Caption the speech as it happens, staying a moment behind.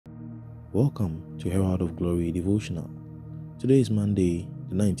Welcome to Herald of Glory Devotional. Today is Monday,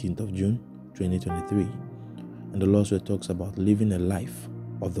 the 19th of June, 2023, and the Lord's Word talks about living a life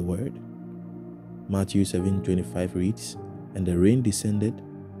of the Word. Matthew 7:25 reads, "And the rain descended,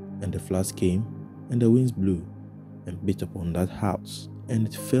 and the floods came, and the winds blew, and beat upon that house, and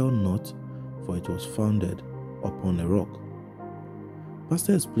it fell not, for it was founded upon a rock."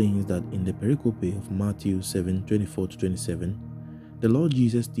 Pastor explains that in the pericope of Matthew 7:24-27, the Lord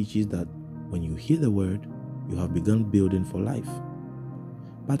Jesus teaches that when you hear the word, you have begun building for life.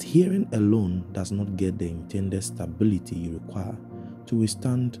 But hearing alone does not get the intended stability you require to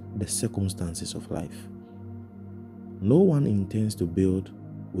withstand the circumstances of life. No one intends to build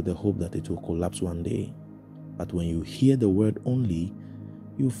with the hope that it will collapse one day. But when you hear the word only,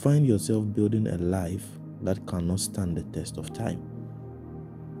 you find yourself building a life that cannot stand the test of time.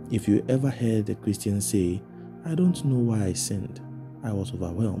 If you ever heard a Christian say, "I don't know why I sinned, I was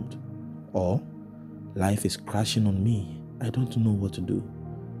overwhelmed," or "Life is crashing on me, I don't know what to do,"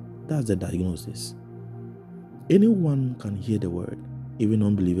 that's the diagnosis. Anyone can hear the word, even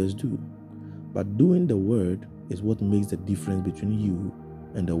unbelievers do. But doing the word is what makes the difference between you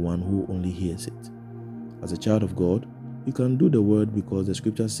and the one who only hears it. As a child of God, you can do the word because the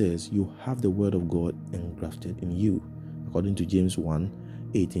scripture says you have the word of God engrafted in you, according to James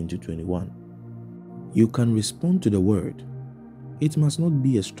 1:18-21. You can respond to the word. It must not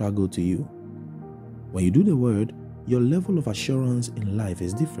be a struggle to you. When you do the word, your level of assurance in life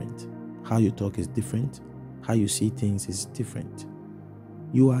is different. How you talk is different. How you see things is different.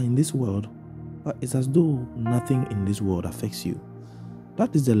 You are in this world, but it's as though nothing in this world affects you.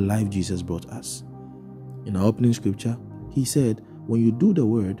 That is the life Jesus brought us. In our opening scripture, he said, when you do the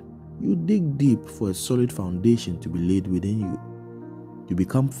word, you dig deep for a solid foundation to be laid within you. You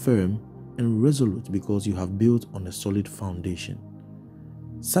become firm and resolute because you have built on a solid foundation.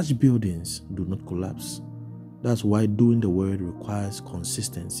 Such buildings do not collapse. That's why doing the word requires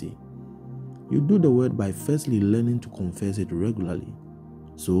consistency. You do the word by firstly learning to confess it regularly.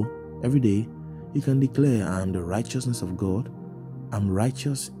 So, every day, you can declare, "I am the righteousness of God. I'm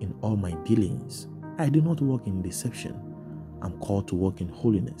righteous in all my dealings. I do not walk in deception. I'm called to walk in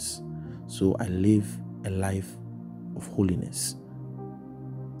holiness. So I live a life of holiness."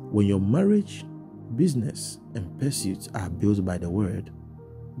 When your marriage, business, and pursuits are built by the word,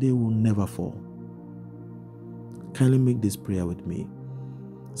 they will never fall. Kindly make this prayer with me.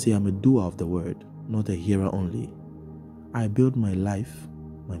 Say, "I'm a doer of the word, not a hearer only. I build my life,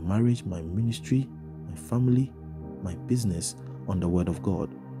 my marriage, my ministry, my family, my business on the word of God.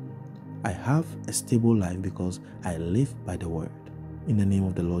 I have a stable life because I live by the word." In the name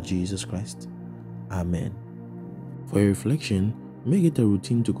of the Lord Jesus Christ. Amen. For a reflection, make it a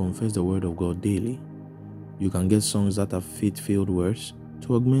routine to confess the word of God daily. You can get songs that have faith-filled words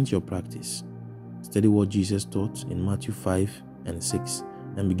to augment your practice. Study what Jesus taught in Matthew 5:6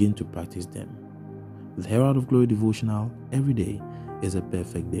 and begin to practice them. The Herald of Glory Devotional, every day is a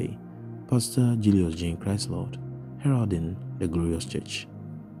perfect day. Pastor Julius J. Christ Lord, heralding the glorious church.